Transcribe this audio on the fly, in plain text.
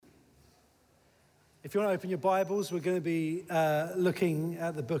If you want to open your Bibles, we're going to be looking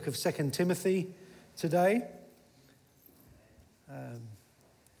at the book of 2 Timothy today.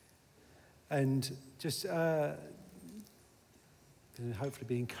 And just hopefully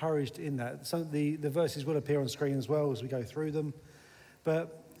be encouraged in that. Some of the verses will appear on screen as well as we go through them.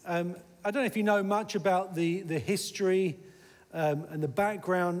 But I don't know if you know much about the history and the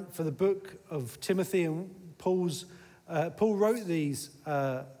background for the book of Timothy and Paul wrote these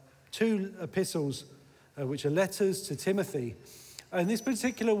two epistles, which are letters to Timothy. And this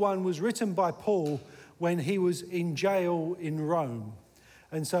particular one was written by Paul when he was in jail in Rome.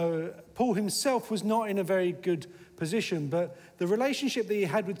 And so Paul himself was not in a very good position, but the relationship that he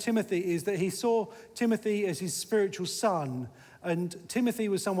had with Timothy is that he saw Timothy as his spiritual son, and Timothy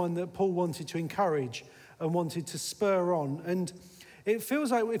was someone that Paul wanted to encourage and wanted to spur on. And it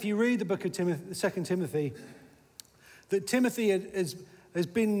feels like if you read the book of 2 Timothy, that Timothy has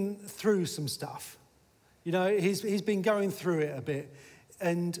been through some stuff. You know, he's been going through it a bit.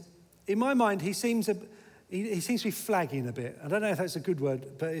 And in my mind, he seems to be flagging a bit. I don't know if that's a good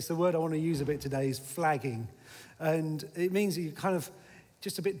word, but it's the word I want to use a bit today, is flagging. And it means that you're kind of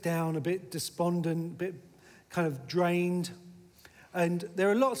just a bit down, a bit despondent, a bit kind of drained. And there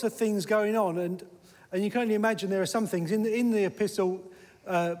are lots of things going on. And you can only imagine there are some things. In the epistle,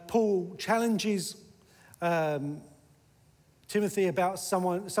 Paul challenges Timothy about some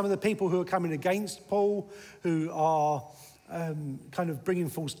of the people who are coming against Paul, who are kind of bringing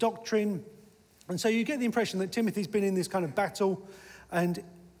false doctrine. And so you get the impression that Timothy's been in this kind of battle and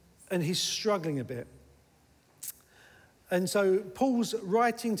he's struggling a bit. And so Paul's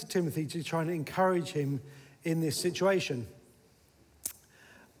writing to Timothy to try and encourage him in this situation.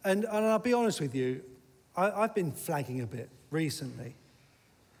 And I'll be honest with you, I've been flagging a bit recently.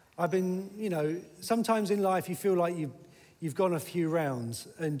 I've been, sometimes in life you feel like you've gone a few rounds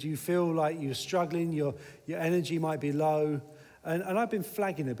and you feel like you're struggling, your energy might be low, and I've been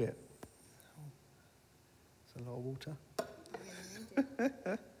flagging a bit. That's a lot of water.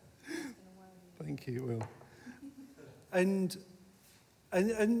 Thank you, Will. And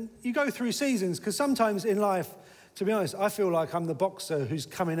you go through seasons, because sometimes in life, to be honest, I feel like I'm the boxer who's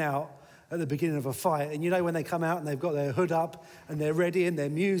coming out at the beginning of a fight. And when they come out and they've got their hood up and they're ready and their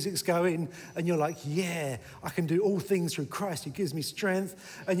music's going, and you're like, yeah, I can do all things through Christ who gives me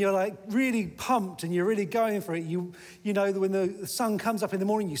strength. And you're like really pumped and you're really going for it. You know, when the sun comes up in the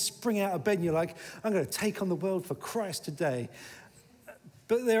morning, you spring out of bed and you're like, I'm going to take on the world for Christ today.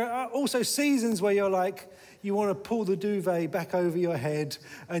 But there are also seasons where you're like, you want to pull the duvet back over your head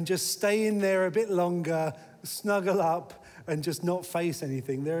and just stay in there a bit longer, snuggle up, and just not face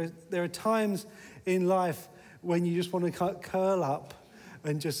anything. There are times in life when you just want to curl up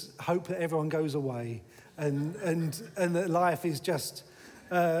and just hope that everyone goes away and that life is just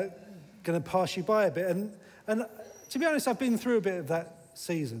going to pass you by a bit. And to be honest, I've been through a bit of that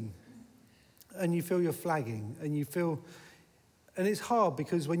season. And you feel you're flagging, and it's hard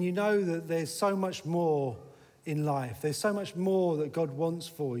because when you know that there's so much more in life, there's so much more that God wants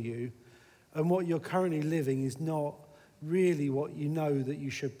for you, and what you're currently living is not really what you know that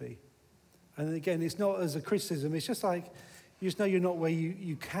you should be. And again, it's not as a criticism, it's just like you just know you're not where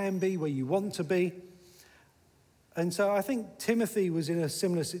you can be, where you want to be. And so I think Timothy was in a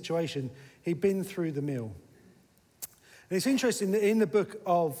similar situation. He'd been through the mill. And it's interesting that in the book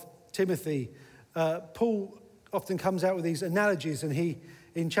of Timothy, Paul often comes out with these analogies, and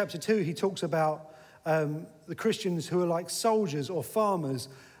in chapter 2 he talks about the Christians who are like soldiers or farmers,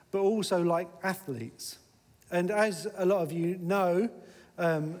 but also like athletes. And as a lot of you know,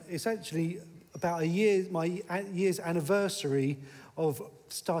 it's actually about my year's anniversary of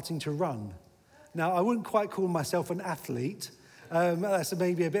starting to run. Now, I wouldn't quite call myself an athlete. That's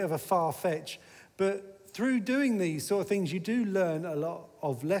maybe a bit of a far fetch. But through doing these sort of things, you do learn a lot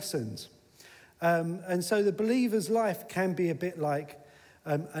of lessons. And so the believer's life can be a bit like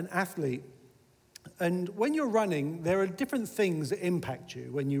an athlete. And when you're running, there are different things that impact you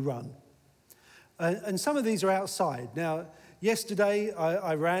when you run. And some of these are outside. Now, yesterday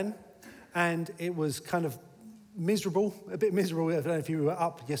I ran, and it was kind of miserable, a bit miserable. I don't know if you were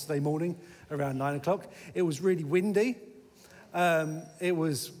up yesterday morning around 9 o'clock. It was really windy. It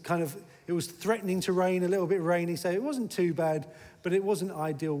was threatening to rain, a little bit rainy, so it wasn't too bad, but it wasn't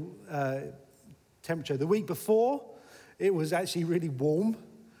ideal temperature. The week before, it was actually really warm.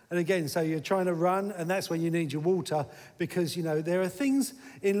 And again, so you're trying to run, and that's when you need your water, because, there are things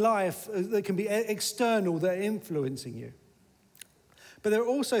in life that can be external that are influencing you. But there are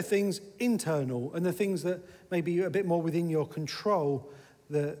also things internal, and the things that maybe are a bit more within your control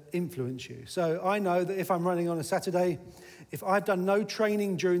that influence you. So I know that if I'm running on a Saturday, if I've done no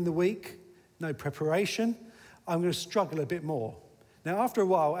training during the week, no preparation, I'm going to struggle a bit more. Now, after a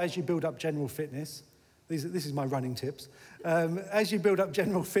while, as you build up general fitness, this is my running tips, as you build up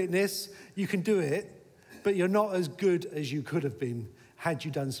general fitness, you can do it, but you're not as good as you could have been had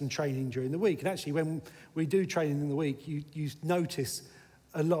you done some training during the week. And actually, when we do training in the week, you notice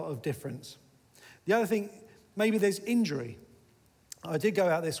a lot of difference. The other thing, maybe there's injury. I did go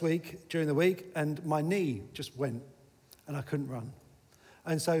out this week, during the week, and my knee just went, and I couldn't run.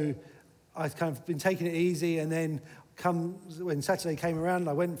 And so I've kind of been taking it easy, and then when Saturday came around and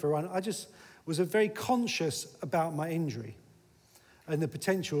I went for a run, I just was very conscious about my injury and the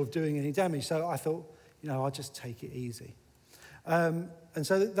potential of doing any damage. So I thought, I'll just take it easy. And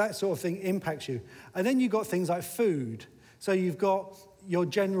so that sort of thing impacts you. And then you've got things like food. So you've got your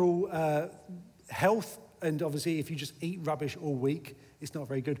general health, and obviously if you just eat rubbish all week, it's not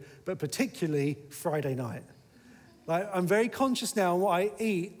very good, but particularly Friday night. Like, I'm very conscious now on what I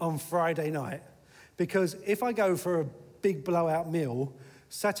eat on Friday night, because if I go for a big blowout meal,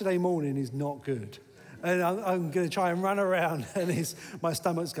 Saturday morning is not good. And I'm going to try and run around, and my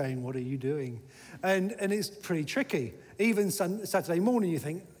stomach's going, what are you doing? And it's pretty tricky. Even Saturday morning, you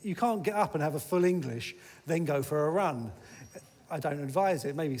think, you can't get up and have a full English, then go for a run. I don't advise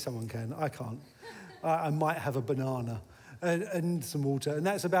it. Maybe someone can. I can't. I might have a banana and some water, and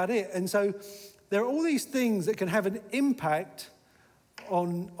that's about it. And so there are all these things that can have an impact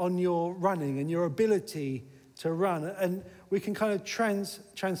on your running and your ability to run. And we can kind of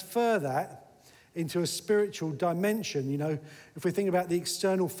transfer that into a spiritual dimension. If we think about the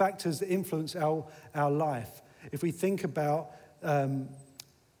external factors that influence our life, if we think about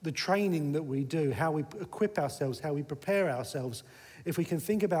the training that we do, how we equip ourselves, how we prepare ourselves, if we can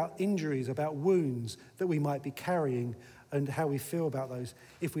think about injuries, about wounds that we might be carrying and how we feel about those,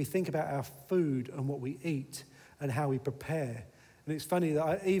 if we think about our food and what we eat and how we prepare. And it's funny that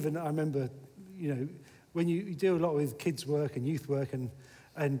I remember, when you do a lot with kids' work and youth work and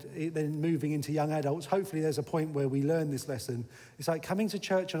then moving into young adults, hopefully there's a point where we learn this lesson. It's like coming to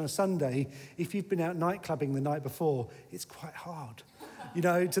church on a Sunday, if you've been out night clubbing the night before, it's quite hard.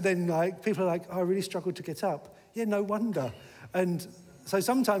 To then people are like, oh, I really struggled to get up. Yeah, no wonder. And so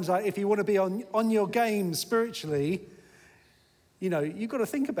sometimes if you want to be on your game spiritually, you've got to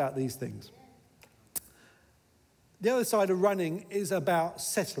think about these things. The other side of running is about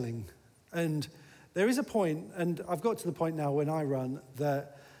settling. And there is a point, and I've got to the point now when I run,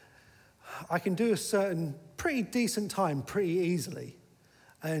 that I can do a certain pretty decent time pretty easily.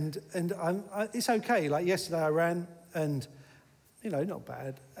 And it's okay. Like yesterday I ran, and, not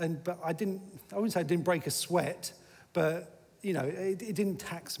bad. But I wouldn't say I didn't break a sweat, but, it didn't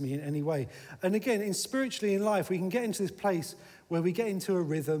tax me in any way. And again, spiritually in life, we can get into this place where we get into a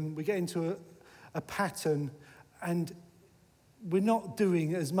rhythm, we get into a pattern, and we're not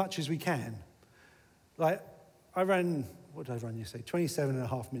doing as much as we can. Like, I ran, what did I run yesterday? 27 and a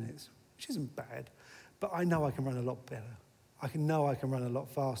half minutes, which isn't bad, but I know I can run a lot better. I can run a lot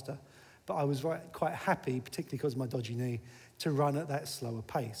faster. But I was quite happy, particularly because of my dodgy knee, to run at that slower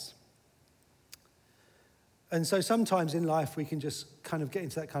pace. And so sometimes in life we can just kind of get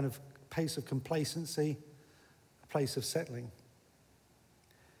into that kind of pace of complacency, a place of settling.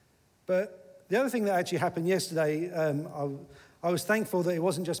 But the other thing that actually happened yesterday, I was thankful that it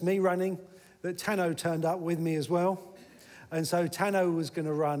wasn't just me running, that Tano turned up with me as well. And so Tano was going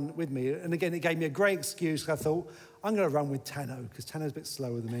to run with me. And again, it gave me a great excuse. I thought, I'm going to run with Tano, because Tano's a bit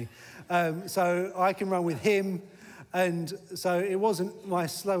slower than me. So I can run with him. And so it wasn't, my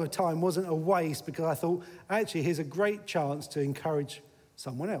slower time wasn't a waste, because I thought, actually, here's a great chance to encourage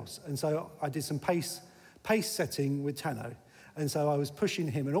someone else. And so I did some pace setting with Tano. And so I was pushing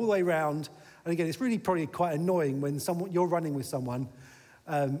him, and all the way round. And again, it's really probably quite annoying when you're running with someone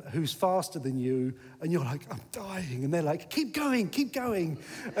who's faster than you, and you're like, I'm dying. And they're like, keep going.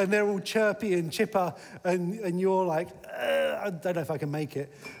 And they're all chirpy and chipper, and you're like, I don't know if I can make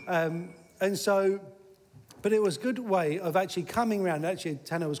it. But it was a good way of actually coming around. Actually,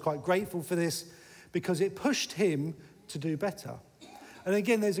 Tano was quite grateful for this, because it pushed him to do better. And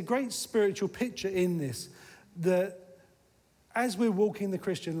again, there's a great spiritual picture in this, that as we're walking the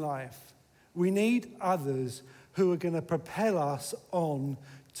Christian life, we need others who are going to propel us on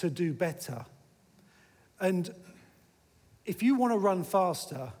to do better. And if you want to run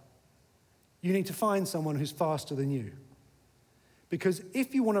faster, you need to find someone who's faster than you. Because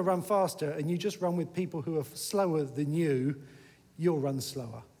if you want to run faster and you just run with people who are slower than you, you'll run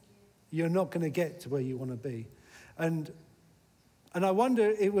slower. You're not going to get to where you want to be. And I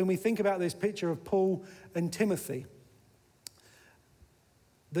wonder when we think about this picture of Paul and Timothy,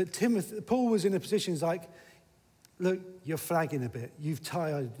 that Paul was in a position like, look, you're flagging a bit. You've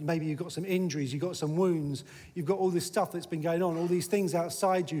tired. Maybe you've got some injuries. You've got some wounds. You've got all this stuff that's been going on, all these things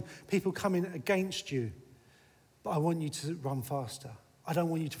outside you, people coming against you. But I want you to run faster. I don't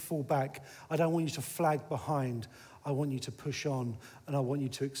want you to fall back. I don't want you to flag behind. I want you to push on, and I want you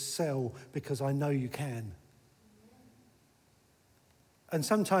to excel because I know you can. And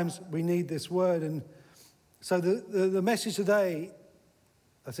sometimes we need this word. And so the message today,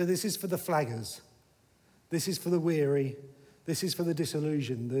 I said, this is for the flaggers. This is for the weary. This is for the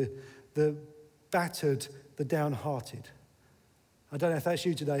disillusioned, the battered, the downhearted. I don't know if that's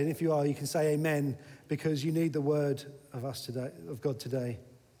you today, and if you are, you can say amen, because you need the word of us today, of God today.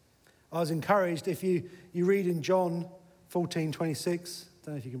 I was encouraged, if you read in John 14:26, I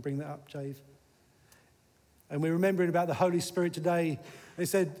don't know if you can bring that up, Jave. And we're remembering about the Holy Spirit today. It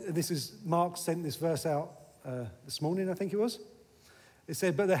said, Mark sent this verse out this morning, I think it was. It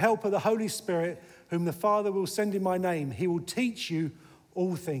said, but the help of the Holy Spirit, whom the Father will send in my name, he will teach you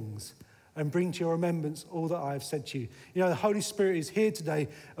all things and bring to your remembrance all that I have said to you. You know, the Holy Spirit is here today,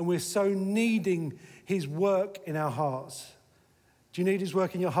 and we're so needing his work in our hearts. Do you need his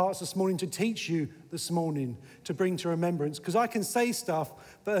work in your hearts this morning to teach you this morning, to bring to remembrance? Because I can say stuff,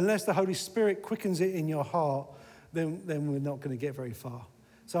 but unless the Holy Spirit quickens it in your heart, then we're not going to get very far.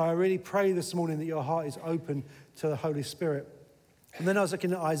 So I really pray this morning that your heart is open to the Holy Spirit. And then I was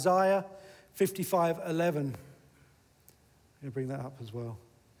looking at Isaiah 55:11. I'm going to bring that up as well.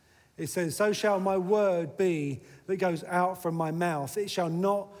 It says, so shall my word be that goes out from my mouth. It shall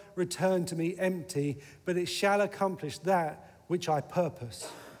not return to me empty, but it shall accomplish that which I purpose,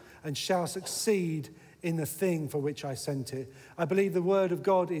 and shall succeed in the thing for which I sent it. I believe the word of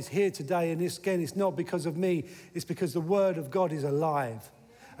God is here today, and this, again, it's not because of me, it's because the word of God is alive.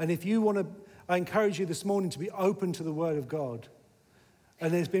 And if you want to, I encourage you this morning to be open to the word of God.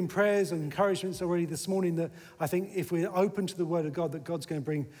 And there's been prayers and encouragements already this morning that I think if we're open to the word of God, that God's going to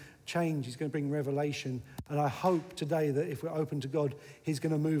bring change, he's going to bring revelation. And I hope today that if we're open to God, he's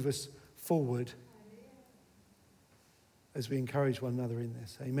going to move us forward as we encourage one another in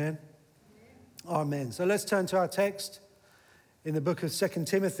this. Amen? Amen. So let's turn to our text in the book of 2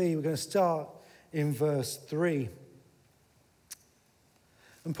 Timothy. We're going to start in verse 3.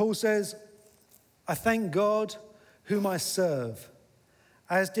 And Paul says, I thank God whom I serve,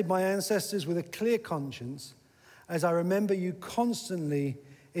 as did my ancestors with a clear conscience, as I remember you constantly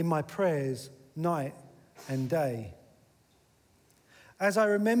in my prayers night and day. As I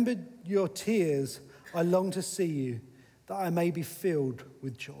remembered your tears, I long to see you, that I may be filled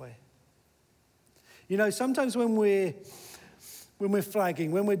with joy. You know, sometimes when we're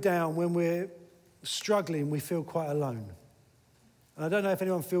flagging, when we're down, when we're struggling, we feel quite alone. And I don't know if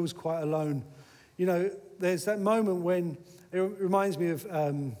anyone feels quite alone. You know, there's that moment when, it reminds me of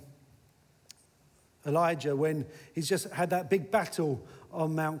Elijah, when he's just had that big battle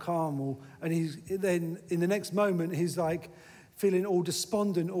on Mount Carmel, and he's then in the next moment he's like feeling all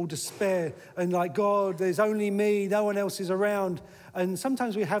despondent, all despair, and like, God, there's only me, no one else is around. And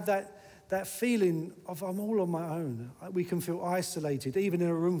sometimes we have that feeling of, I'm all on my own. We can feel isolated. Even in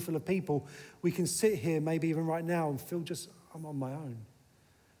a room full of people, we can sit here, maybe even right now, and feel just, I'm on my own.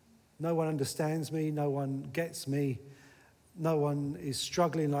 No one understands me, no one gets me, no one is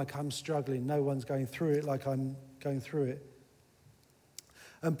struggling like I'm struggling, no one's going through it like I'm going through it.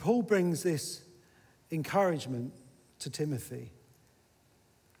 And Paul brings this encouragement to Timothy.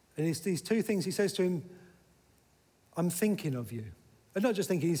 And it's these two things. He says to him, I'm thinking of you. And not just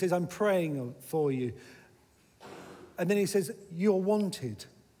thinking, he says, I'm praying for you. And then he says, you're wanted.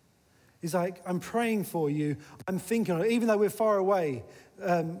 He's like, I'm praying for you. I'm thinking of you. Even though we're far away.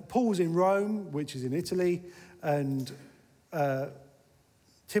 Paul's in Rome, which is in Italy. And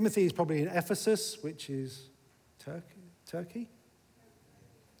Timothy is probably in Ephesus, which is Turkey?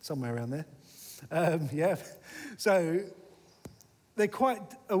 Somewhere around there. Yeah. So they're quite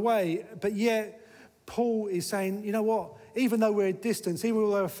away, but yet Paul is saying, you know what? Even though we're at distance, even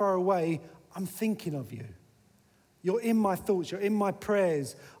though we're far away, I'm thinking of you. You're in my thoughts. You're in my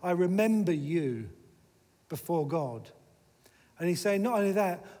prayers. I remember you before God. And he's saying, not only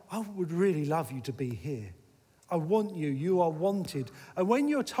that, I would really love you to be here. I want you. You are wanted. And when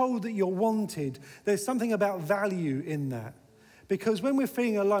you're told that you're wanted, there's something about value in that. Because when we're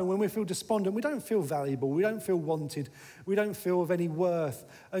feeling alone, when we feel despondent, we don't feel valuable, we don't feel wanted, we don't feel of any worth.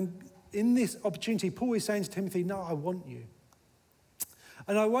 And in this opportunity, Paul is saying to Timothy, no, I want you.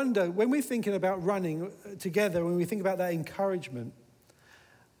 And I wonder, when we're thinking about running together, when we think about that encouragement,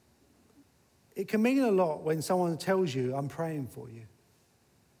 it can mean a lot when someone tells you, I'm praying for you.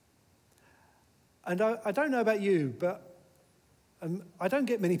 And I don't know about you, but I don't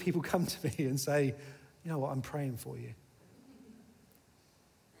get many people come to me and say, you know what, I'm praying for you.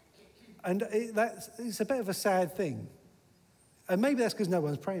 And it's a bit of a sad thing. And maybe that's because no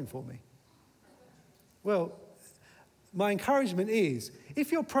one's praying for me. Well, my encouragement is,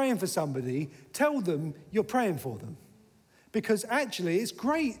 if you're praying for somebody, tell them you're praying for them. Because actually, it's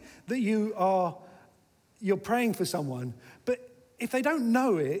great that you're praying for someone, but if they don't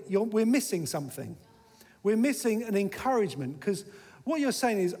know it, we're missing something. We're missing an encouragement, because what you're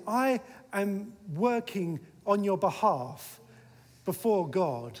saying is, I am working on your behalf before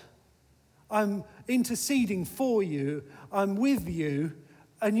God. I'm interceding for you. I'm with you.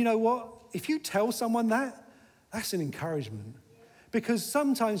 And you know what? If you tell someone that, that's an encouragement. Because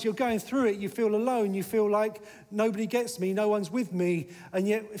sometimes you're going through it, you feel alone, you feel like nobody gets me, no one's with me. And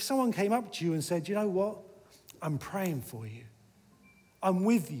yet if someone came up to you and said, you know what? I'm praying for you. I'm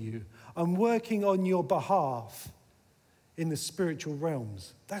with you. I'm working on your behalf in the spiritual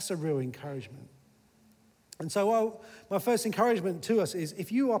realms. That's a real encouragement. And so my first encouragement to us is,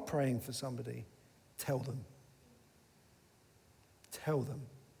 if you are praying for somebody, tell them. Tell them.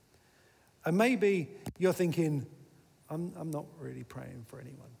 And maybe you're thinking, I'm not really praying for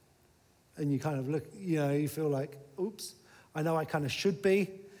anyone. And you kind of look, you feel like, oops, I know I kind of should be.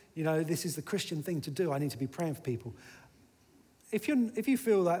 This is the Christian thing to do. I need to be praying for people. If you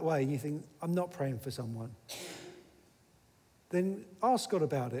feel that way and you think, I'm not praying for someone, then ask God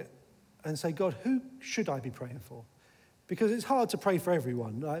about it and say, God, who should I be praying for? Because it's hard to pray for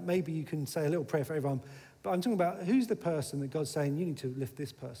everyone. Like maybe you can say a little prayer for everyone, but I'm talking about who's the person that God's saying, you need to lift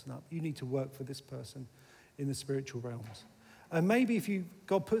this person up. You need to work for this person in the spiritual realms. And maybe if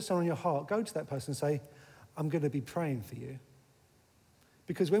God puts someone on your heart, go to that person and say, I'm going to be praying for you.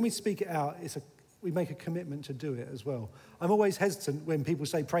 Because when we speak it out, we make a commitment to do it as well. I'm always hesitant when people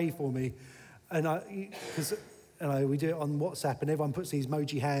say, pray for me. Because we do it on WhatsApp and everyone puts these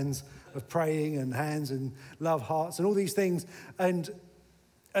emoji hands of praying and hands and love hearts and all these things. And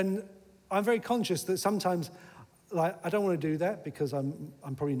I'm very conscious that sometimes I don't want to do that because I'm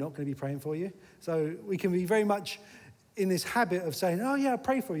probably not going to be praying for you. So we can be very much in this habit of saying, oh yeah, I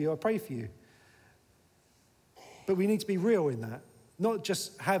pray for you. But we need to be real in that. Not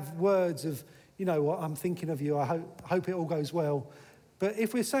just have words of, you know what, I'm thinking of you, I hope it all goes well. But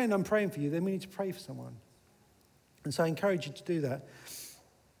if we're saying I'm praying for you, then we need to pray for someone. And so I encourage you to do that.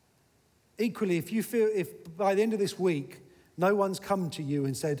 Equally, if by the end of this week, no one's come to you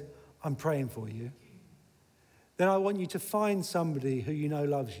and said, I'm praying for you, then I want you to find somebody who you know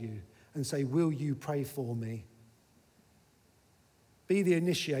loves you and say, will you pray for me? Be the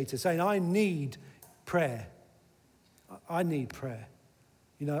initiator, saying, I need prayer. I need prayer.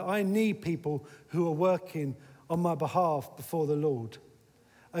 I need people who are working on my behalf before the Lord.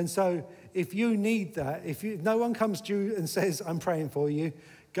 And so if you need that, if no one comes to you and says, I'm praying for you,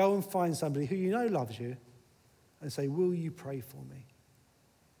 go and find somebody who you know loves you and say, will you pray for me?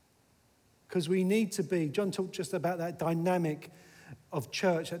 Because we need to be, John talked just about that dynamic of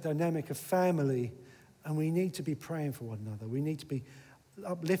church, that dynamic of family, and we need to be praying for one another. We need to be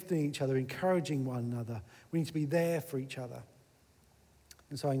uplifting each other, encouraging one another. We need to be there for each other.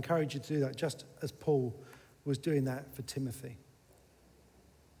 And so I encourage you to do that, just as Paul was doing that for Timothy.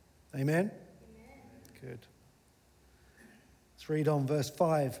 Amen? Amen. Good. Let's read on. Verse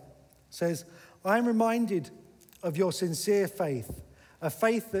 5 says, I am reminded of your sincere faith, a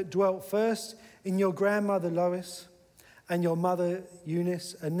faith that dwelt first in your grandmother Lois and your mother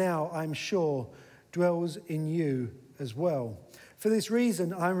Eunice, and now I'm sure dwells in you as well. For this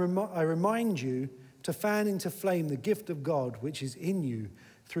reason, I remind you to fan into flame the gift of God which is in you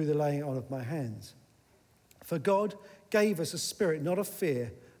through the laying on of my hands. For God gave us a spirit not of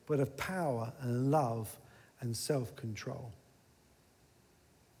fear, but of power and love and self-control.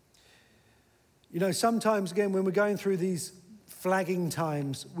 Sometimes, again, when we're going through these flagging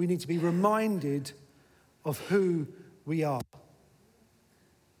times, we need to be reminded of who we are.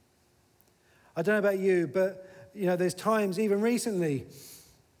 I don't know about you, but there's times, even recently,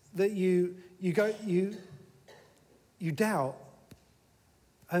 that you doubt.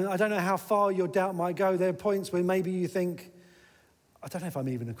 And I don't know how far your doubt might go. There are points where maybe you think, I don't know if I'm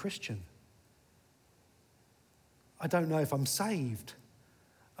even a Christian. I don't know if I'm saved.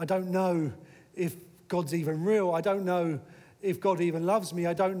 I don't know if God's even real. I don't know if God even loves me.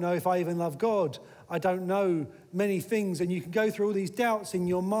 I don't know if I even love God. I don't know many things. And you can go through all these doubts in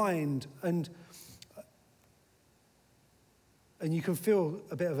your mind and you can feel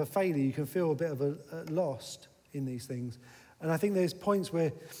a bit of a failure. You can feel a bit of a lost in these things. And I think there's points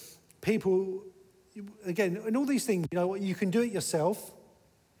where people, again, in all these things, you can do it yourself.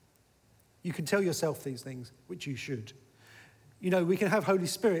 You can tell yourself these things, which you should. We can have Holy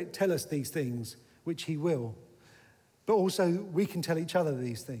Spirit tell us these things, which he will. But also we can tell each other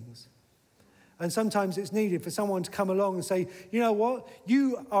these things. And sometimes it's needed for someone to come along and say, you know what?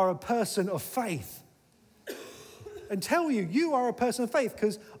 You are a person of faith. And tell you are a person of faith,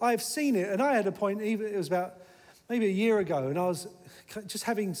 because I've seen it. And I had a point, even it was about maybe a year ago, and I was just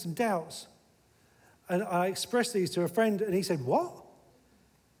having some doubts. And I expressed these to a friend, and he said, what?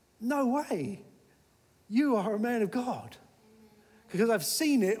 No way. You are a man of God. Because I've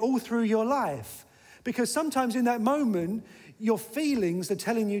seen it all through your life. Because sometimes in that moment, your feelings are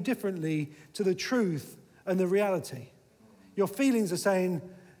telling you differently to the truth and the reality. Your feelings are saying,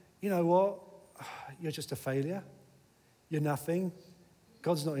 you know what? You're just a failure. You're nothing.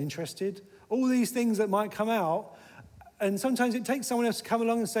 God's not interested. All these things that might come out. And sometimes it takes someone else to come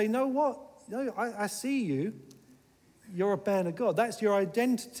along and say, no, what? No, I see you. You're a man of God. That's your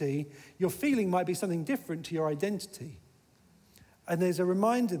identity. Your feeling might be something different to your identity. And there's a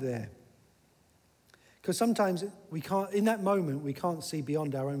reminder there. Because sometimes we can't, in that moment, we can't see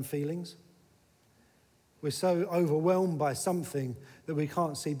beyond our own feelings. We're so overwhelmed by something that we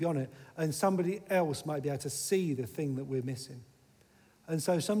can't see beyond it. And somebody else might be able to see the thing that we're missing. And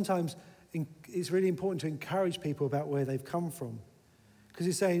so sometimes it's really important to encourage people about where they've come from. Because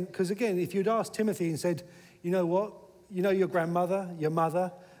he's saying, because again, if you'd asked Timothy and said, you know what, you know your grandmother, your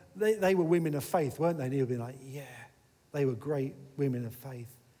mother, they were women of faith, weren't they? And he'd be like, yeah, they were great women of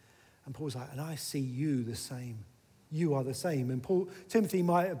faith. And Paul's like, and I see you the same. You are the same. And Timothy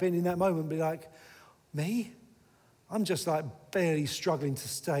might have been in that moment and be like, me? I'm just like barely struggling to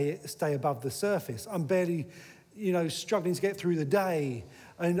stay above the surface. I'm barely, struggling to get through the day.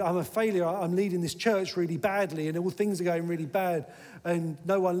 And I'm a failure. I'm leading this church really badly, and all things are going really bad. And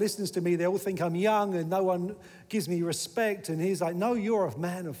no one listens to me. They all think I'm young, and no one gives me respect. And he's like, no, you're a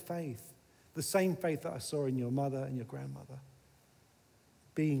man of faith. The same faith that I saw in your mother and your grandmother.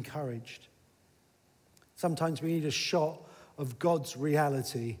 Be encouraged. Sometimes we need a shot of God's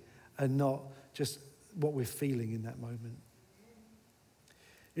reality and not just what we're feeling in that moment.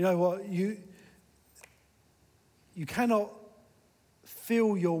 You know what? You cannot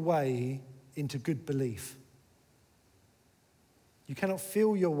feel your way into good belief. You cannot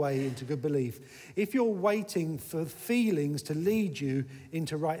feel your way into good belief. If you're waiting for feelings to lead you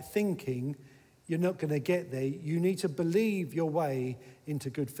into right thinking, you're not going to get there. You need to believe your way into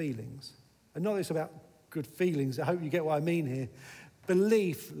good feelings. And not just about good feelings. I hope you get what I mean here.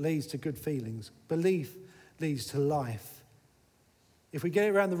 Belief leads to good feelings. Belief leads to life. If we get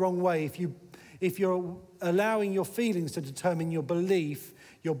it around the wrong way, if you're allowing your feelings to determine your belief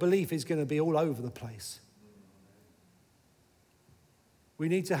is going to be all over the place. We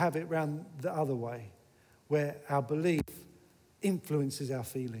need to have it round the other way, where our belief influences our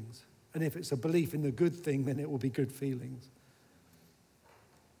feelings. And if it's a belief in the good thing, then it will be good feelings.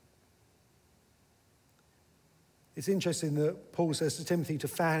 It's interesting that Paul says to Timothy to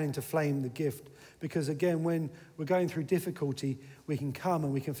fan into flame the gift, because again, when we're going through difficulty, we can come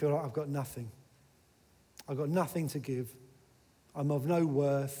and we can feel like I've got nothing. I've got nothing to give. I'm of no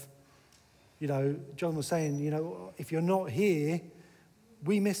worth. John was saying, if you're not here,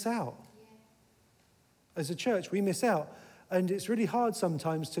 we miss out. As a church, we miss out. And it's really hard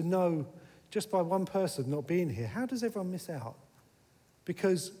sometimes to know, just by one person not being here, how does everyone miss out?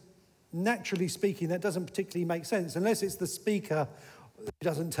 Because naturally speaking, that doesn't particularly make sense, unless it's the speaker who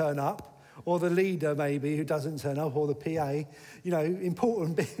doesn't turn up, or the leader maybe who doesn't turn up, or the PA,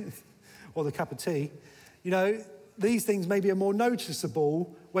 important bit, or the cup of tea. These things maybe are more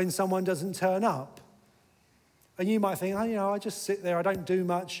noticeable when someone doesn't turn up. And you might think, I just sit there, I don't do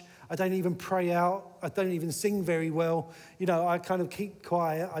much, I don't even pray out, I don't even sing very well, I kind of keep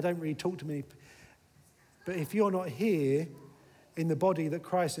quiet, I don't really talk to many. But if you're not here in the body that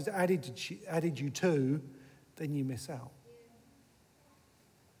Christ has added you to, then you miss out.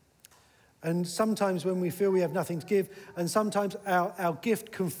 And sometimes when we feel we have nothing to give, and sometimes our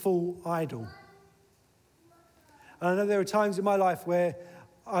gift can fall idle. And I know there are times in my life where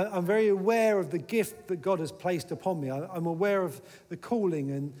I'm very aware of the gift that God has placed upon me. I'm aware of the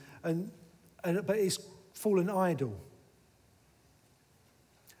calling, but it's fallen idle.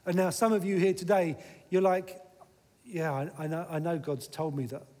 And now some of you here today, you're like, yeah, I know God's told me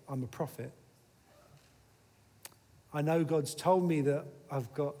that I'm a prophet. I know God's told me that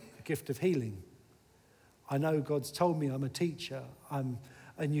I've got a gift of healing. I know God's told me I'm a teacher.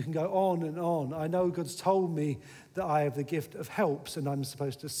 And you can go on and on. I know God's told me that I have the gift of helps and I'm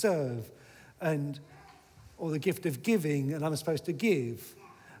supposed to serve, or the gift of giving and I'm supposed to give.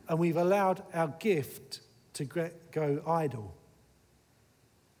 And we've allowed our gift to go idle.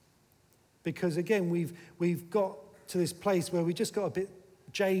 Because again, we've got to this place where we just got a bit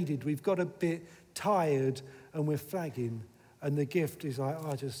jaded. We've got a bit tired and we're flagging, and the gift is like,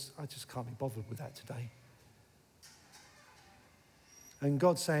 I just can't be bothered with that today. And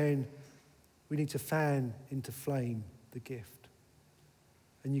God's saying, we need to fan into flame the gift.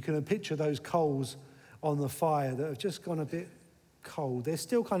 And you can picture those coals on the fire that have just gone a bit cold. There's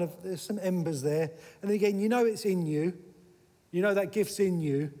still there's some embers there. And again, you know it's in you. You know that gift's in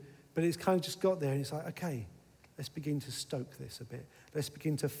you, but it's kind of just got there, and it's like, okay, let's begin to stoke this a bit. Let's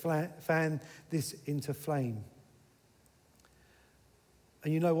begin to fan this into flame.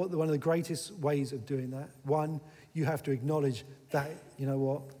 And you know what? One of the greatest ways of doing that, one, you have to acknowledge that, you know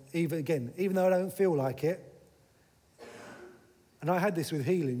what, even though I don't feel like it, and I had this with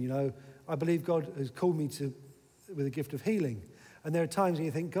healing, you know, I believe God has called me with a gift of healing. And there are times when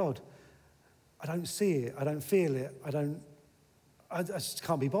you think, God, I don't see it, I don't feel it, I just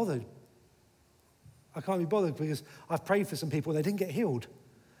can't be bothered. I can't be bothered because I've prayed for some people and they didn't get healed.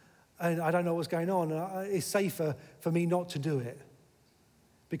 And I don't know what's going on. And it's safer for me not to do it.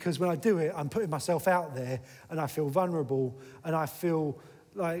 Because when I do it, I'm putting myself out there and I feel vulnerable and I feel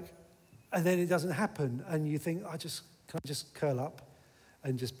like, and then it doesn't happen. And you think, can I just curl up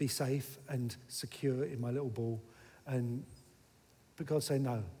and just be safe and secure in my little ball? But God said,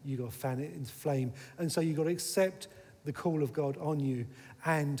 no, you got to fan it into flame. And so you got to accept the call of God on you,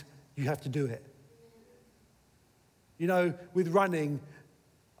 and you have to do it. You know, with running,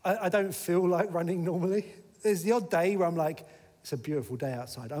 I don't feel like running normally. There's the odd day where I'm like, it's a beautiful day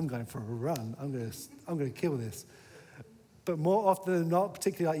outside. I'm going for a run. I'm going to kill this. But more often than not,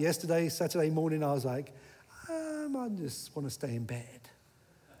 particularly like yesterday, Saturday morning, I was like, I just want to stay in bed.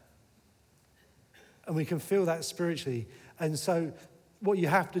 And we can feel that spiritually. And so what you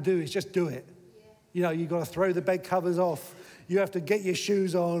have to do is just do it. You know, you've got to throw the bed covers off. You have to get your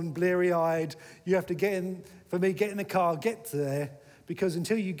shoes on, bleary-eyed. You have to get in the car, get there. Because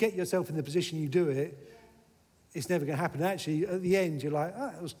until you get yourself in the position you do it, it's never going to happen. Actually, at the end, you're like,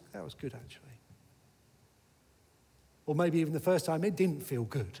 that was good, actually. Or maybe even the first time, it didn't feel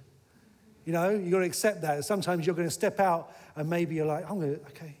good. You know, you've got to accept that. Sometimes you're going to step out and maybe you're like, I'm going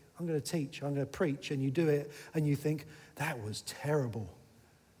to teach, I'm going to preach. And you do it and you think, that was terrible.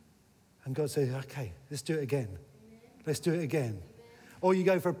 And God says, okay, let's do it again. Let's do it again. Or you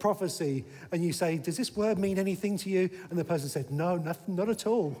go for a prophecy and you say, does this word mean anything to you? And the person said, no, nothing, not at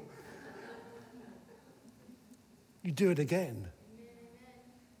all. You do it again.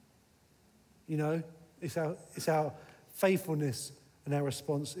 You know, it's our faithfulness and our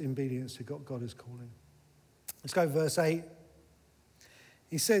response in obedience to God is calling. Let's go to verse 8.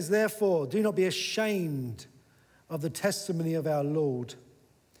 He says, therefore, do not be ashamed of the testimony of our Lord,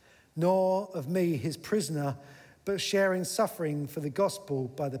 nor of me, his prisoner, but sharing suffering for the gospel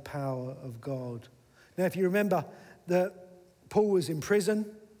by the power of God. Now, if you remember that Paul was in prison,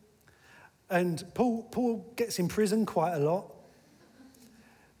 and Paul gets in prison quite a lot,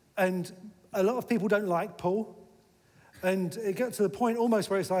 and a lot of people don't like Paul, and it got to the point almost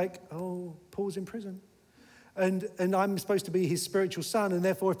where it's like, oh, Paul's in prison. And I'm supposed to be his spiritual son, and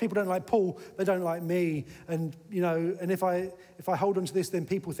therefore if people don't like Paul, they don't like me. And you know, and if I hold on to this, then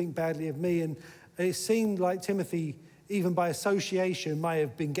people think badly of me. And it seemed like Timothy, even by association, may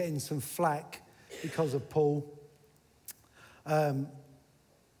have been getting some flack because of Paul. And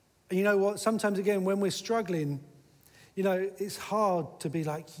you know what? Sometimes again, when we're struggling, you know, it's hard to be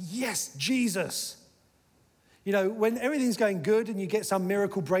like, yes, Jesus. You know, when everything's going good and you get some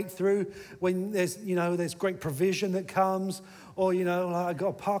miracle breakthrough, when there's great provision that comes, or, you know, like I got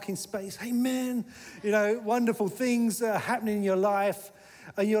a parking space, amen. You know, wonderful things that are happening in your life.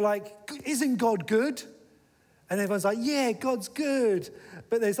 And you're like, isn't God good? And everyone's like, yeah, God's good.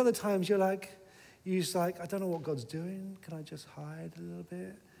 But there's other times you're just like, I don't know what God's doing. Can I just hide a little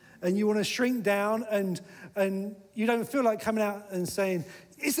bit? And you want to shrink down and you don't feel like coming out and saying,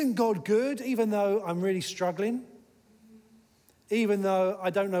 isn't God good, even though I'm really struggling? Even though I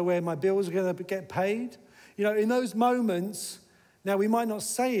don't know where my bills are going to get paid? You know, in those moments, now we might not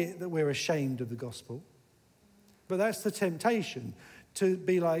say it that we're ashamed of the gospel, but that's the temptation, to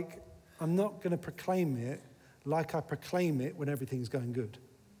be like, I'm not going to proclaim it like I proclaim it when everything's going good.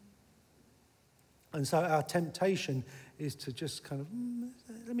 And so our temptation is to just kind of,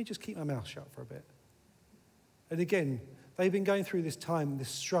 let me just keep my mouth shut for a bit. And again, they've been going through this time, this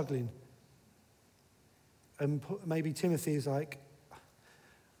struggling. And maybe Timothy is like,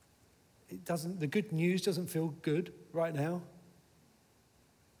 the good news doesn't feel good right now.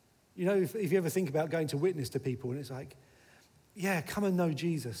 You know, if you ever think about going to witness to people and it's like, yeah, come and know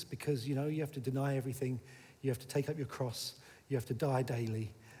Jesus, because, you know, you have to deny everything. You have to take up your cross. You have to die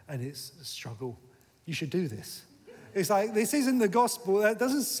daily. And it's a struggle. You should do this. It's like, this isn't the gospel. That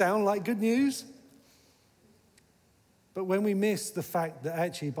doesn't sound like good news. But when we miss the fact that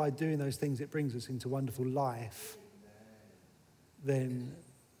actually by doing those things it brings us into wonderful life, then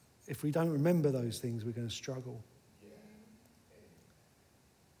if we don't remember those things, we're going to struggle.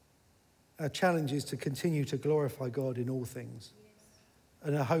 Our challenge is to continue to glorify God in all things.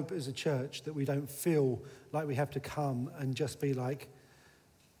 And I hope as a church that we don't feel like we have to come and just be like,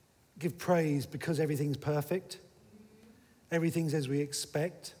 give praise because everything's perfect. Everything's as we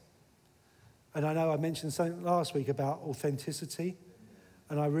expect. And I know I mentioned something last week about authenticity.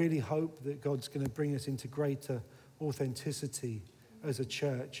 And I really hope that God's going to bring us into greater authenticity as a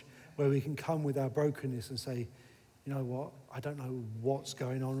church, where we can come with our brokenness and say, you know what, I don't know what's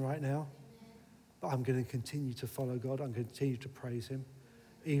going on right now, but I'm going to continue to follow God. I'm going to continue to praise him,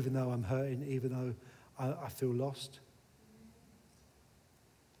 even though I'm hurting, even though I feel lost.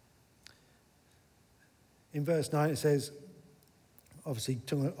 In verse 9 it says, obviously,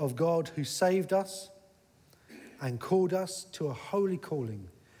 of God who saved us and called us to a holy calling,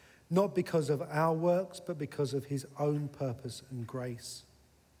 not because of our works, but because of his own purpose and grace,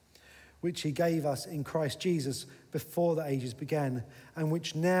 which he gave us in Christ Jesus before the ages began, and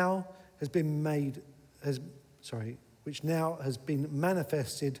which now has been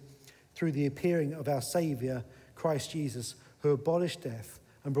manifested through the appearing of our Saviour, Christ Jesus, who abolished death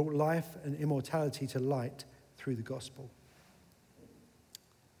and brought life and immortality to light through the gospel.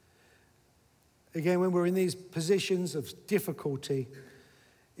 Again, when we're in these positions of difficulty,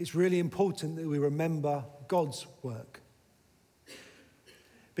 it's really important that we remember God's work.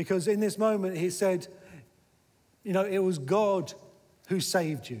 Because in this moment, he said, you know, it was God who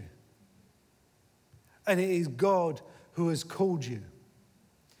saved you. And it is God who has called you.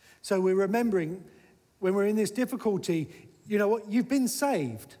 So we're remembering, when we're in this difficulty, you know what? You've been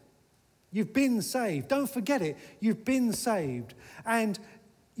saved. You've been saved. Don't forget it. You've been saved. And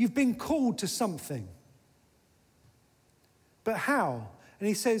you've been called to something. But how? And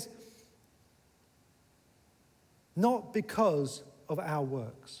he says, not because of our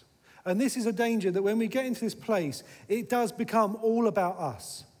works. And this is a danger that when we get into this place, it does become all about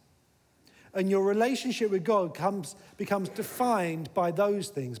us. And your relationship with God becomes defined by those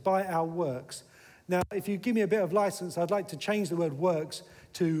things, by our works. Now, if you give me a bit of license, I'd like to change the word works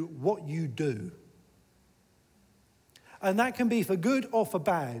to what you do. And that can be for good or for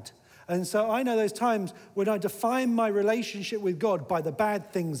bad. And so I know there's times when I define my relationship with God by the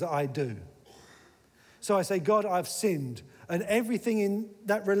bad things that I do. So I say, God, I've sinned. And everything in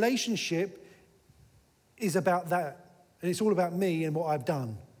that relationship is about that. And it's all about me and what I've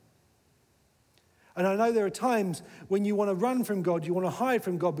done. And I know there are times when you want to run from God, you want to hide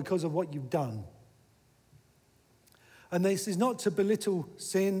from God because of what you've done. And this is not to belittle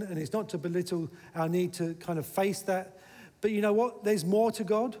sin, and it's not to belittle our need to kind of face that. But you know what? There's more to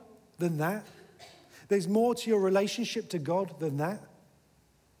God than that. There's more to your relationship to God than that.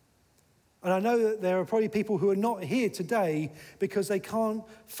 And I know that there are probably people who are not here today because they can't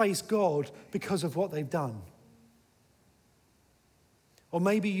face God because of what they've done. Or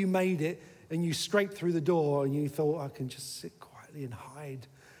maybe you made it and you scraped through the door and you thought, I can just sit quietly and hide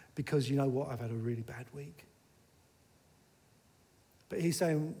because you know what, I've had a really bad week. But he's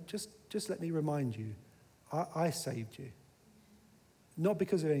saying, just let me remind you, I saved you. Not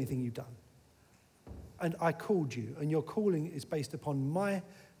because of anything you've done. And I called you, and your calling is based upon my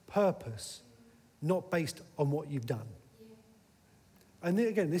purpose, not based on what you've done. And then,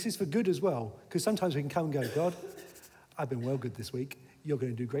 again, this is for good as well, because sometimes we can come and go, God, I've been well good this week. You're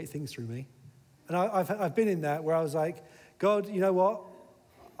going to do great things through me. And I've been in that where I was like, God, you know what?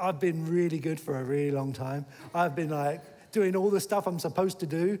 I've been really good for a really long time. I've been like doing all the stuff I'm supposed to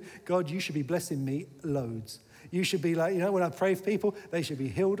do. God, you should be blessing me loads. You should be like, you know, when I pray for people, they should be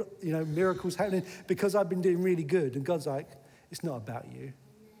healed, you know, miracles happening because I've been doing really good. And God's like, it's not about you.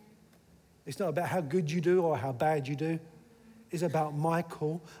 It's not about how good you do or how bad you do. It's about my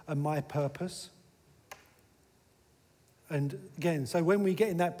call and my purpose. And again, so when we get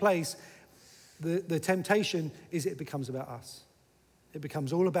in that place, the temptation is it becomes about us. It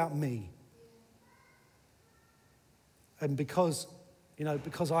becomes all about me. And because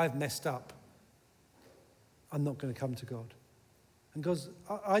I've messed up, I'm not going to come to God. And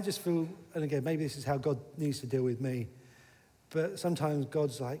I just feel, and again, maybe this is how God needs to deal with me, but sometimes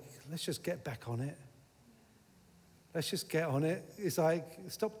God's like, let's just get back on it. Let's just get on it. It's like,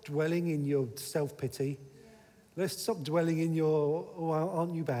 stop dwelling in your self-pity. Let's stop dwelling in your, oh,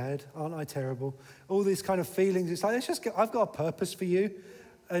 aren't you bad? Aren't I terrible? All these kind of feelings. It's like, I've got a purpose for you,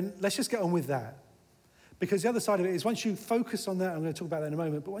 and let's just get on with that. Because the other side of it is once you focus on that, I'm going to talk about that in a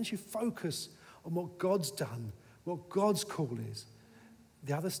moment, but once you focus on what God's done, what God's call is,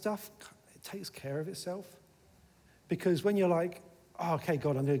 the other stuff, it takes care of itself. Because when you're like, oh, okay,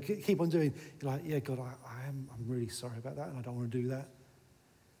 God, I'm going to keep on doing, you're like, yeah, God, I'm really sorry about that and I don't want to do that.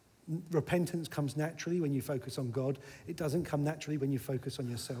 Repentance comes naturally when you focus on God. It doesn't come naturally when you focus on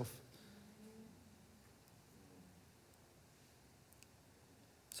yourself.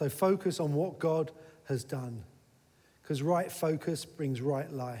 So focus on what God has done, because right focus brings right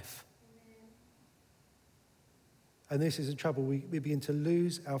life. And this is the trouble. We begin to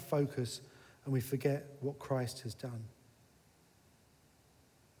lose our focus and we forget what Christ has done.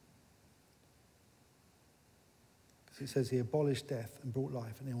 Because it says he abolished death and brought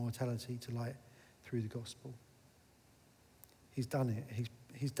life and immortality to light through the gospel. He's done it.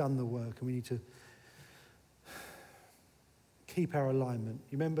 He's done the work, and we need to keep our alignment.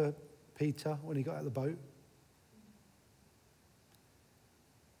 You remember Peter when he got out of the boat?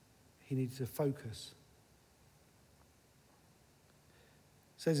 He needed to focus.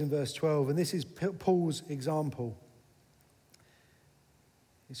 It says in verse 12, and this is Paul's example.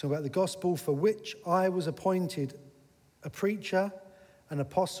 He's talking about the gospel for which I was appointed a preacher, an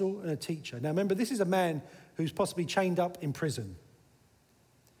apostle, and a teacher. Now remember, this is a man who's possibly chained up in prison.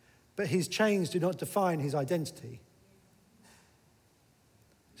 But his chains do not define his identity.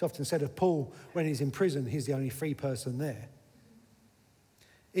 It's often said of Paul, when he's in prison, he's the only free person there.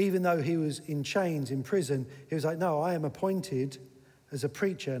 Even though he was in chains in prison, he was like, no, I am appointed as a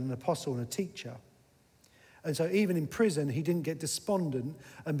preacher and an apostle and a teacher. And so even in prison, he didn't get despondent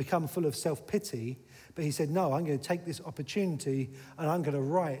and become full of self-pity, but he said, no, I'm going to take this opportunity and I'm going to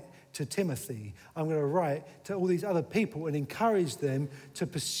write to Timothy. I'm going to write to all these other people and encourage them to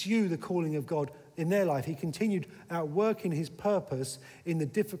pursue the calling of God in their life. He continued outworking his purpose in the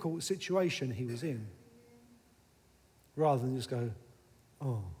difficult situation he was in, rather than just go,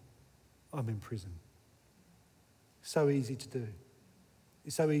 oh, I'm in prison. So easy to do.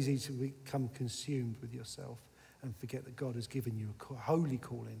 It's so easy to become consumed with yourself and forget that God has given you a holy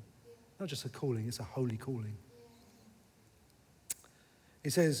calling. Not just a calling, it's a holy calling. It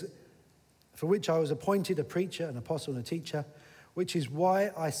says, for which I was appointed a preacher, an apostle, and a teacher, which is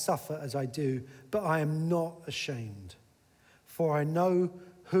why I suffer as I do, but I am not ashamed. For I know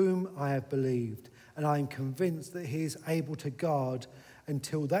whom I have believed, and I am convinced that he is able to guard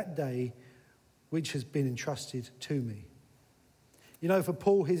until that day which has been entrusted to me. You know, for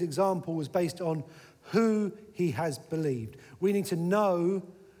Paul, his example was based on who he has believed. We need to know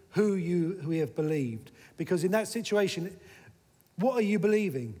who we have believed. Because in that situation, what are you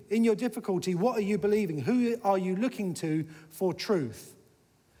believing? In your difficulty, what are you believing? Who are you looking to for truth?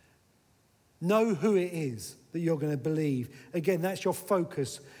 Know who it is that you're going to believe. Again, that's your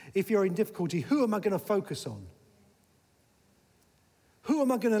focus. If you're in difficulty, who am I going to focus on? Who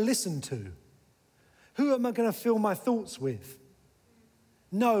am I going to listen to? Who am I going to fill my thoughts with?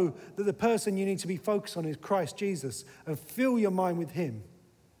 Know that the person you need to be focused on is Christ Jesus, and fill your mind with him.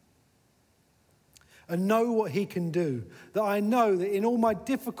 And know what he can do. That I know that in all my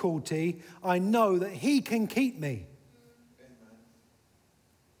difficulty, I know that he can keep me.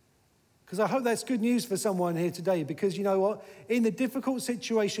 Because I hope that's good news for someone here today. Because you know what? In the difficult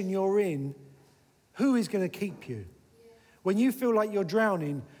situation you're in, who is going to keep you? When you feel like you're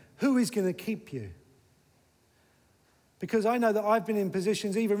drowning, who is going to keep you? Because I know that I've been in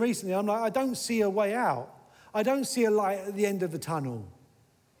positions, even recently, I'm like, I don't see a way out. I don't see a light at the end of the tunnel.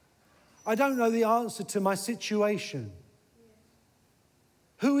 I don't know the answer to my situation.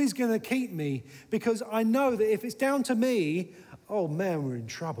 Who is going to keep me? Because I know that if it's down to me, oh man, we're in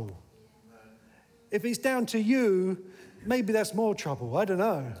trouble. If it's down to you, maybe that's more trouble. I don't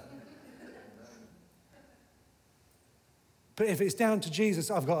know. But if it's down to Jesus,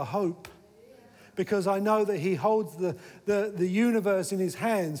 I've got a hope. Because I know that he holds the universe in his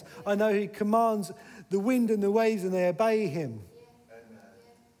hands. I know he commands the wind and the waves and they obey him. Amen.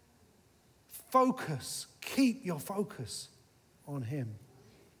 Focus. Keep your focus on him.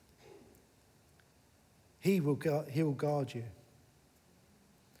 He will guard you.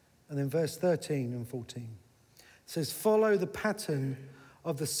 And then verse 13 and 14 says, follow the pattern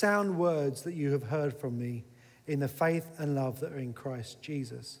of the sound words that you have heard from me in the faith and love that are in Christ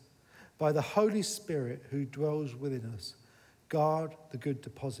Jesus. By the Holy Spirit who dwells within us, guard the good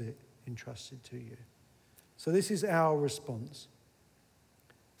deposit entrusted to you. So this is our response.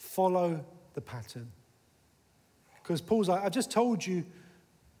 Follow the pattern. Because Paul's like, I've just told you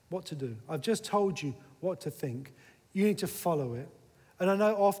what to do. I've just told you what to think. You need to follow it. And I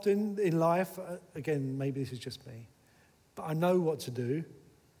know often in life, again, maybe this is just me, but I know what to do.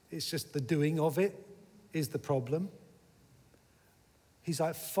 It's just the doing of it is the problem. He's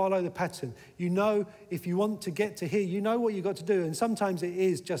like, follow the pattern. You know, if you want to get to here, you know what you've got to do. And sometimes it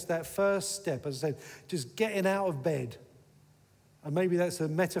is just that first step, as I said, just getting out of bed. And maybe that's a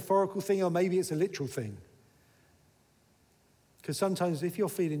metaphorical thing, or maybe it's a literal thing. Because sometimes if you're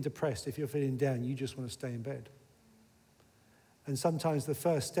feeling depressed, if you're feeling down, you just want to stay in bed. And sometimes the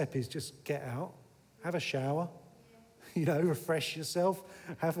first step is just get out, have a shower, refresh yourself,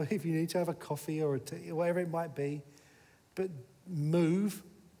 if you need to have a coffee or a tea, or whatever it might be. But move.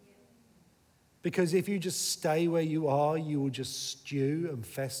 Because if you just stay where you are, you will just stew and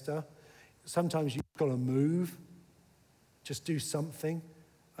fester. Sometimes you've got to move. Just do something.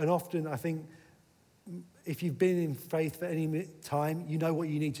 And often, I think, if you've been in faith for any time, you know what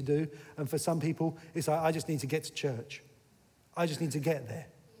you need to do. And for some people, it's like, I just need to get to church. I just need to get there.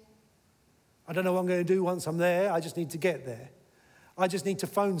 I don't know what I'm going to do once I'm there. I just need to get there. I just need to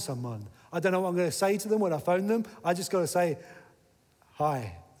phone someone. I don't know what I'm going to say to them when I phone them. I just got to say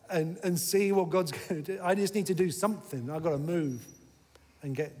hi and see what God's going to do. I just need to do something. I've got to move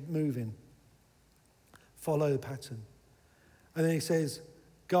and get moving. Follow the pattern. And then he says,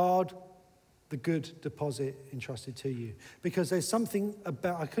 guard the good deposit entrusted to you. Because there's something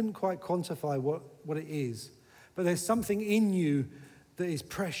about, I couldn't quite quantify what it is, but there's something in you that is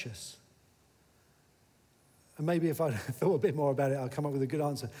precious. And maybe if I thought a bit more about it, I'll come up with a good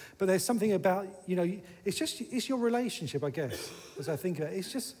answer. But there's something about, it's your relationship, I guess, as I think about it.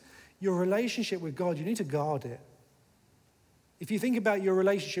 It's just your relationship with God. You need to guard it. If you think about your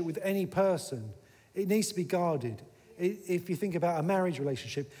relationship with any person, it needs to be guarded. If you think about a marriage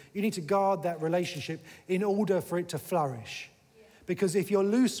relationship, you need to guard that relationship in order for it to flourish. Because if you're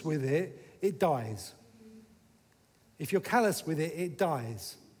loose with it, it dies. If you're callous with it, it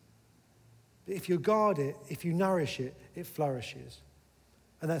dies. But if you guard it, if you nourish it, it flourishes.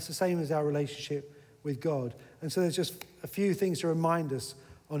 And that's the same as our relationship with God. And so there's just a few things to remind us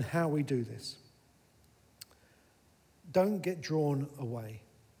on how we do this. Don't get drawn away.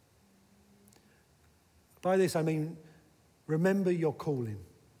 By this I mean, remember your calling.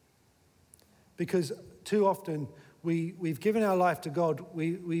 Because too often we've given our life to God,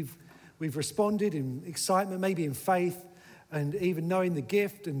 we've responded in excitement, maybe in faith, and even knowing the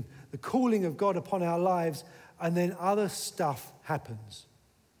gift and the calling of God upon our lives, and then other stuff happens.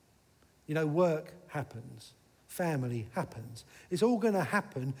 Work happens, family happens. It's all going to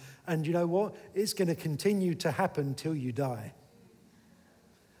happen, and you know what? It's going to continue to happen till you die.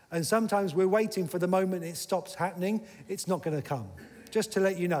 And sometimes we're waiting for the moment it stops happening. It's not going to come. Just to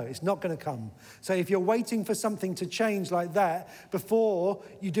let you know, it's not going to come. So if you're waiting for something to change like that before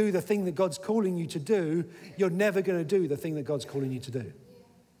you do the thing that God's calling you to do, you're never going to do the thing that God's calling you to do.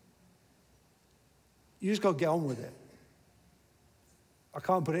 You just got to get on with it. I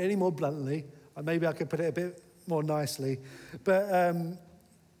can't put it any more bluntly. Maybe I could put it a bit more nicely. But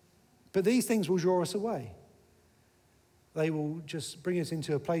these things will draw us away. They will just bring us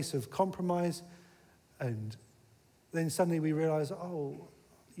into a place of compromise, and then suddenly we realize,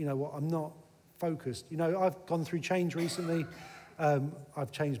 you know what, I'm not focused. I've gone through change recently.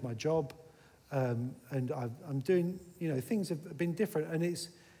 I've changed my job, and I'm doing, things have been different, and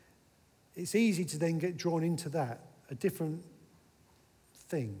it's easy to then get drawn into that, a different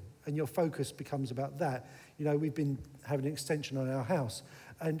thing, and your focus becomes about that. We've been having an extension on our house,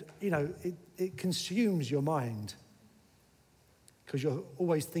 and, it consumes your mind, because you're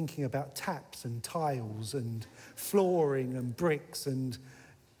always thinking about taps and tiles and flooring and bricks and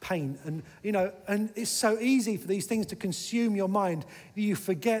paint. And, and it's so easy for these things to consume your mind that you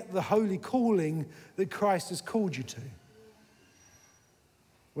forget the holy calling that Christ has called you to.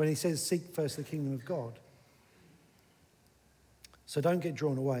 When he says, seek first the kingdom of God. So don't get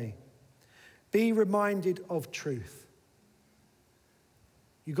drawn away. Be reminded of truth.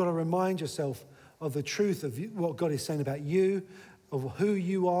 You've got to remind yourself of the truth of what God is saying about you, of who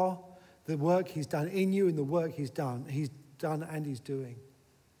you are, the work he's done in you and the work he's done and he's doing.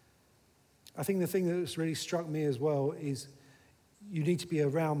 I think the thing that's really struck me as well is you need to be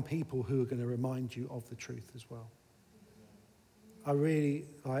around people who are going to remind you of the truth as well. I really,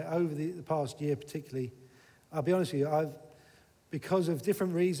 over the past year particularly, I'll be honest with you, because of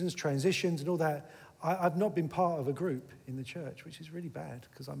different reasons, transitions and all that, I've not been part of a group in the church, which is really bad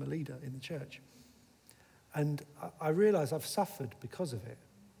because I'm a leader in the church. And I realize I've suffered because of it.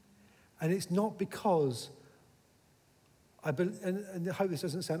 And it's not because and I hope this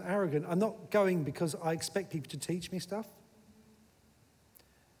doesn't sound arrogant, I'm not going because I expect people to teach me stuff.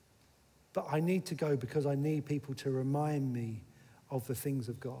 But I need to go because I need people to remind me of the things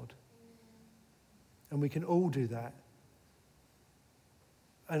of God. And we can all do that.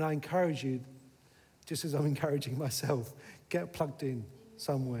 And I encourage you just as I'm encouraging myself, get plugged in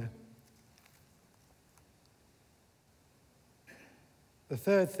somewhere. The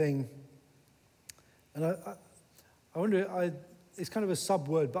third thing, and I wonder, it's kind of a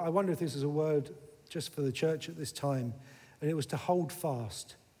sub-word, but I wonder if this is a word just for the church at this time, and it was to hold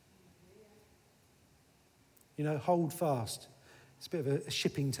fast. You know, hold fast. It's a bit of a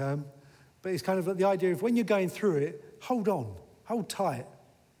shipping term, but it's kind of like the idea of when you're going through it, hold on, hold tight.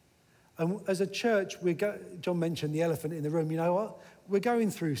 And as a church, John mentioned the elephant in the room. You know what? We're going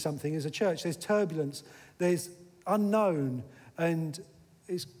through something as a church. There's turbulence, there's unknown, and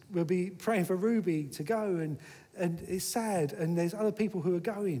we'll be praying for Ruby to go, and it's sad, and there's other people who are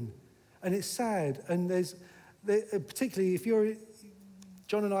going, and it's sad, and particularly if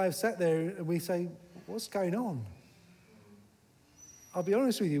John and I have sat there and we say, what's going on? I'll be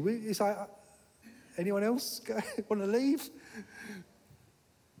honest with you, it's like, anyone else want to leave?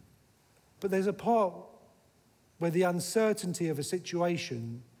 But there's a part where the uncertainty of a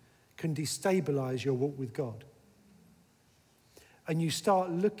situation can destabilize your walk with God. And you start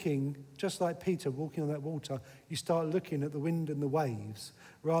looking, just like Peter walking on that water, you start looking at the wind and the waves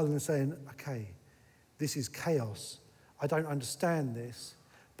rather than saying, okay, this is chaos. I don't understand this,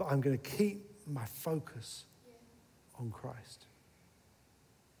 but I'm going to keep my focus on Christ.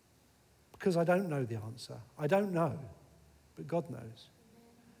 Because I don't know the answer. I don't know, but God knows.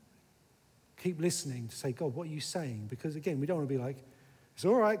 Keep listening to say, God, what are you saying? Because again, we don't want to be like, it's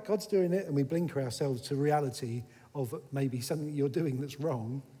all right, God's doing it, and we blinker ourselves to reality of maybe something you're doing that's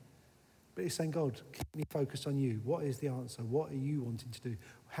wrong. But it's saying, God, keep me focused on you. What is the answer? What are you wanting to do?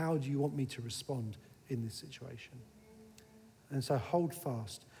 How do you want me to respond in this situation? And so hold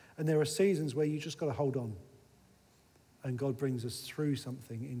fast. And there are seasons where you just got to hold on. And God brings us through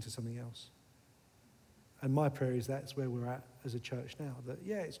something into something else. And my prayer is that's where we're at as a church now. That,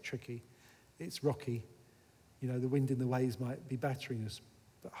 yeah, it's tricky. It's rocky. You know, the wind and the waves might be battering us.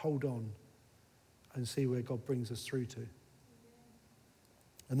 But hold on and see where God brings us through to.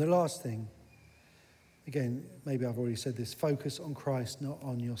 And the last thing, again, maybe I've already said this, focus on Christ, not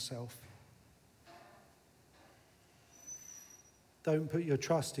on yourself. Don't put your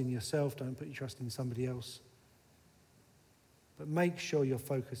trust in yourself. Don't put your trust in somebody else. But make sure your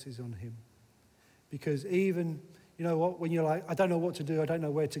focus is on him. Because even, you know what, when you're like, I don't know what to do, I don't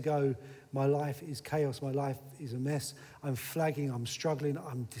know where to go, my life is chaos, my life is a mess, I'm flagging, I'm struggling,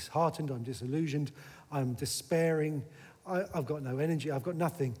 I'm disheartened, I'm disillusioned, I'm despairing, I've got no energy, I've got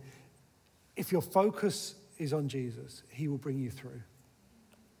nothing. If your focus is on Jesus, he will bring you through.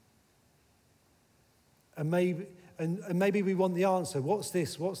 And maybe we want the answer. What's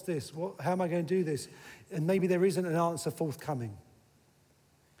this? How am I going to do this? And maybe there isn't an answer forthcoming.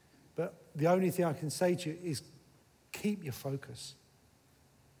 But the only thing I can say to you is keep your focus.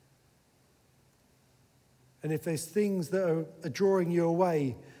 And if there's things that are drawing you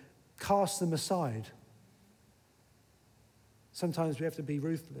away, cast them aside. Sometimes we have to be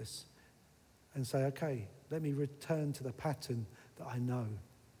ruthless and say, okay, let me return to the pattern that I know.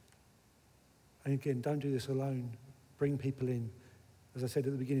 And again, don't do this alone. Bring people in. As I said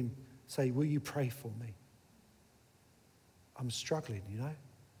at the beginning, say, will you pray for me? I'm struggling, you know?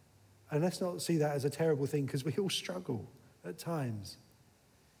 And let's not see that as a terrible thing, because we all struggle at times.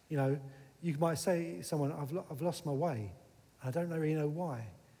 You know, you might say to someone, I've lost my way. I don't really know why.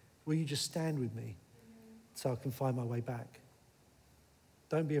 Will you just stand with me so I can find my way back?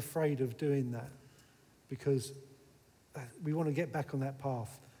 Don't be afraid of doing that, because we want to get back on that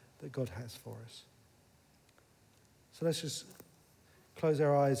path that God has for us. So let's just close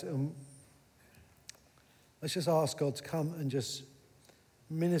our eyes and let's just ask God to come and just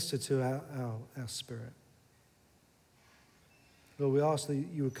minister to our spirit. Lord, we ask that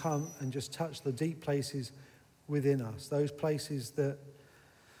you would come and just touch the deep places within us, those places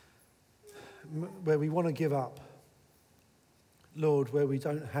where we want to give up. Lord, where we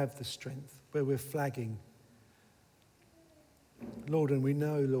don't have the strength, where we're flagging. Lord, and we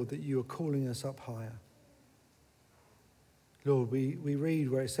know, Lord, that you are calling us up higher. Lord, we read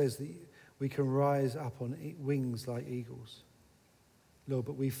where it says that we can rise up on wings like eagles. Lord,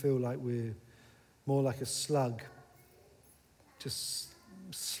 but we feel like we're more like a slug, just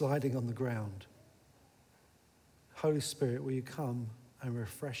sliding on the ground. Holy Spirit, will you come and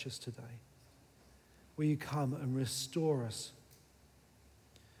refresh us today? Will you come and restore us?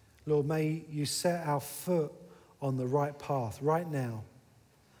 Lord, may you set our foot on the right path right now.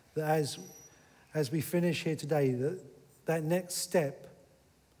 That as we finish here today, that next step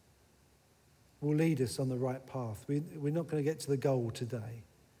will lead us on the right path. We're not going to get to the goal today,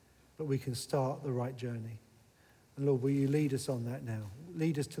 but we can start the right journey. And Lord, will you lead us on that now?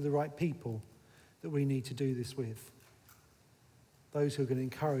 Lead us to the right people that we need to do this with. Those who are going to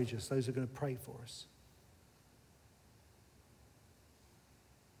encourage us, those who are going to pray for us.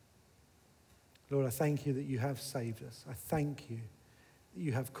 Lord, I thank you that you have saved us. I thank you that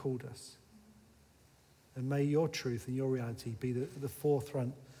you have called us. And may your truth and your reality be the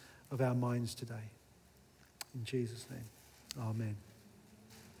forefront of our minds today. In Jesus' name, amen.